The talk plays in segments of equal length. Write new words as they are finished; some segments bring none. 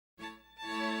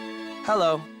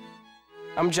Hello,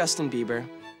 I'm Justin Bieber,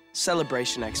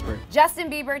 celebration expert.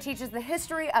 Justin Bieber teaches the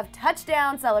history of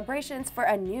touchdown celebrations for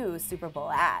a new Super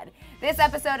Bowl ad. This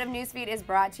episode of Newsfeed is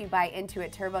brought to you by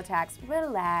Intuit TurboTax.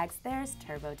 Relax, there's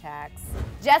TurboTax.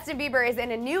 Justin Bieber is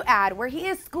in a new ad where he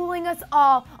is schooling us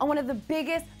all on one of the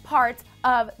biggest parts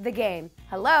of the game.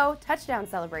 Hello, touchdown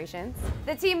celebrations.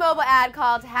 The T-Mobile ad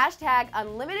called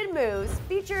 #UnlimitedMoves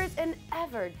features an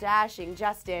ever-dashing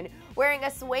Justin wearing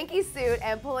a swanky suit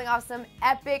and pulling off some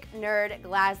epic nerd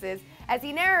glasses as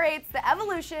he narrates the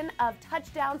evolution of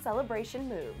touchdown celebration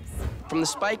moves. From the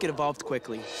spike, it evolved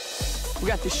quickly. We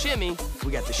got the shimmy,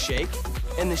 we got the shake,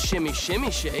 and the shimmy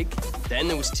shake. Then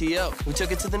there was T.O., who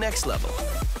took it to the next level.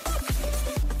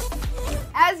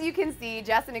 As you can see,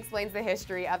 Justin explains the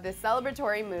history of the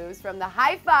celebratory moves from the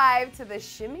high five to the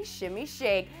shimmy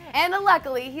shake. And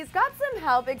luckily, he's got some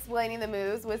help explaining the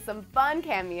moves with some fun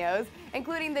cameos,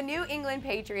 including the New England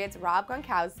Patriots'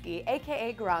 Gronkowski,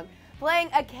 aka Gronk, playing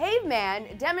a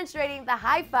caveman, demonstrating the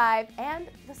high five and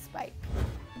the spike.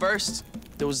 First,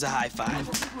 there was the high five.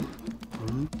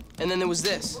 And then there was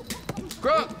this.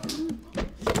 Gronk!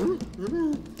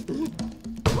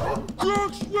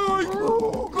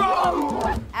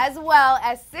 As well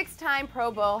as six-time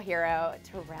Pro Bowl hero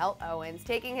Terrell Owens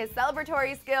taking his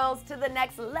celebratory skills to the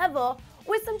next level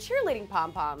with some cheerleading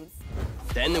pom-poms.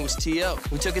 Then there was T.O.,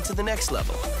 who took it to the next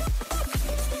level.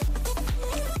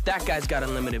 That guy's got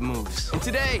unlimited moves. And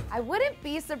today, I wouldn't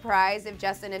be surprised if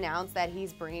Justin announced that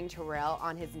he's bringing Terrell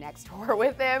on his next tour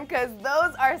with him, because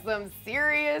those are some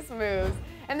serious moves.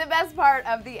 And the best part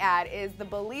of the ad is the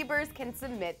believers can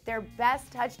submit their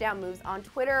best touchdown moves on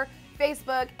Twitter,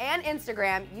 Facebook, and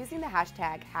Instagram using the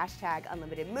hashtag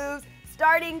 #UnlimitedMoves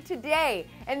starting today.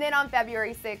 And then on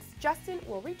February 6th, Justin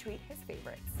will retweet his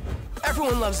favorites.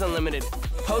 everyone loves unlimited.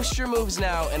 Post your moves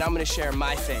now, and I'm gonna share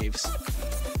my faves.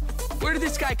 Where did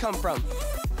this guy come from?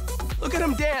 Look at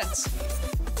him dance.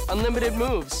 Unlimited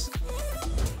moves.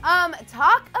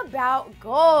 Talk about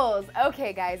goals.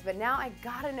 Okay, guys, but now I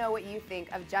gotta know what you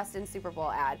think of Justin's Super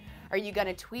Bowl ad. Are you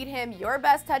gonna tweet him your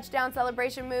best touchdown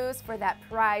celebration moves for that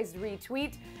prized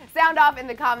retweet? Sound off in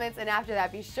the comments, and after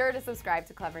that, be sure to subscribe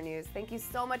to Clevver News. Thank you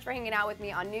so much for hanging out with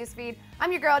me on Newsfeed.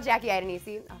 I'm your girl, Jackie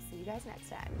Idenisi. I'll see you guys next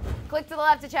time. Click to the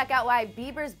left to check out why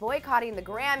Bieber's boycotting the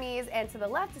Grammys, and to the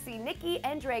left to see Nicki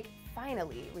and Drake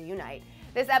finally reunite.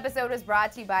 This episode was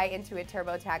brought to you by Intuit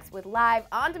TurboTax with live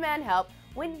on-demand help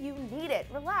when you need it.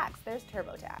 Relax, there's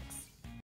TurboTax.